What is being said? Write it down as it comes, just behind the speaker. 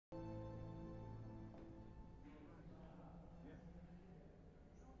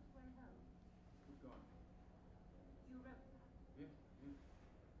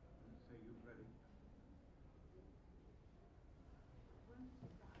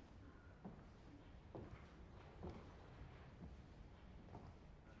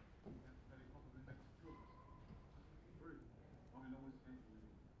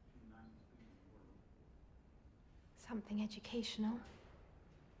Something educational.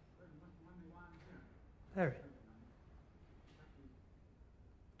 Mary.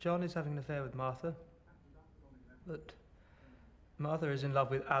 John is having an affair with Martha, but Martha is in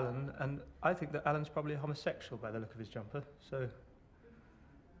love with Alan, and I think that Alan's probably homosexual by the look of his jumper, so...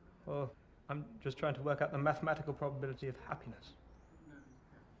 Well, I'm just trying to work out the mathematical probability of happiness.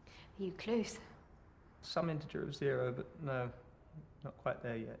 Are you close? Some integer of 0, but no, not quite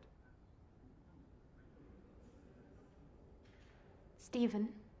there yet. Stephen?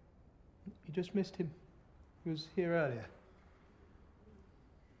 You just missed him. He was here earlier.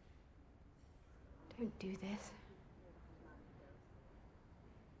 Don't do this.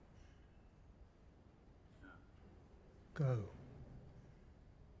 Go.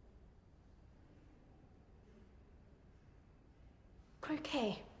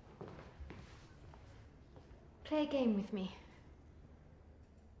 Croquet. Play a game with me.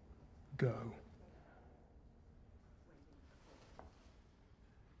 Go.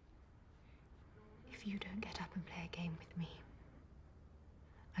 If you don't get up and play a game with me,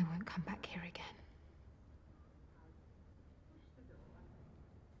 I won't come back here again.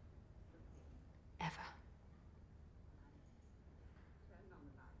 Ever.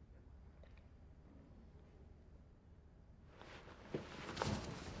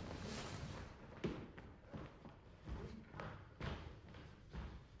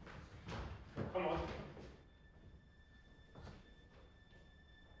 Come on.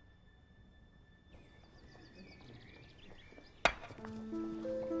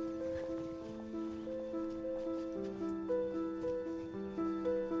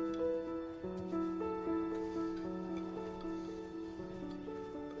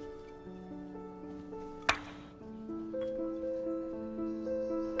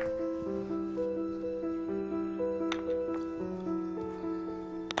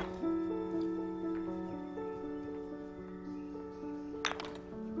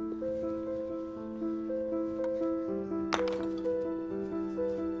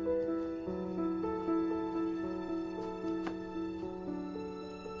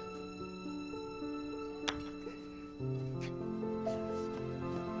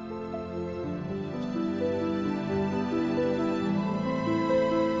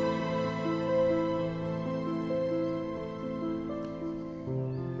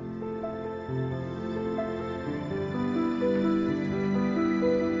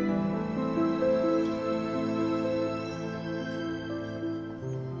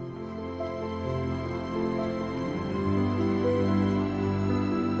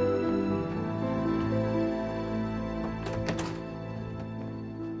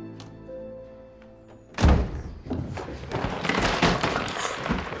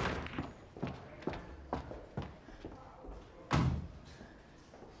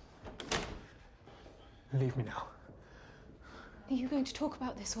 Leave me now. Are you going to talk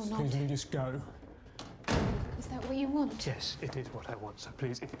about this or not? Please, will you just go? Is that what you want? Yes, it is what I want, so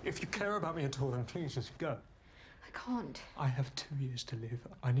please, if you care about me at all, then please just go. I can't. I have 2 years to live.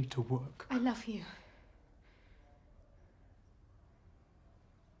 I need to work. I love you.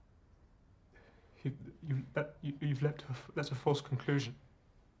 You've leapt that's a false conclusion.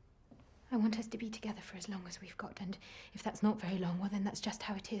 I want us to be together for as long as we've got, and if that's not very long, well, then that's just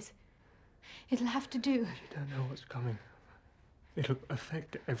how it is. It'll have to do. You don't know what's coming. It'll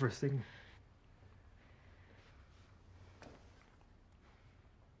affect everything.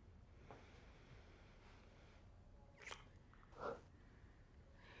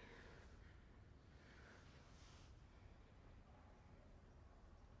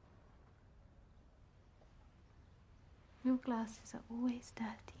 Your glasses are always dirty.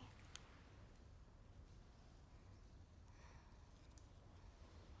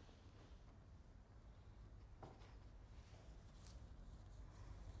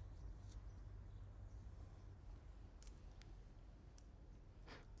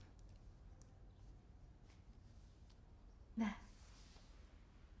 There.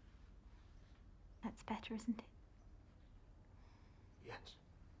 That's better, isn't it? Yes.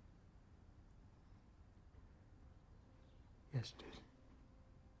 Yes, it is.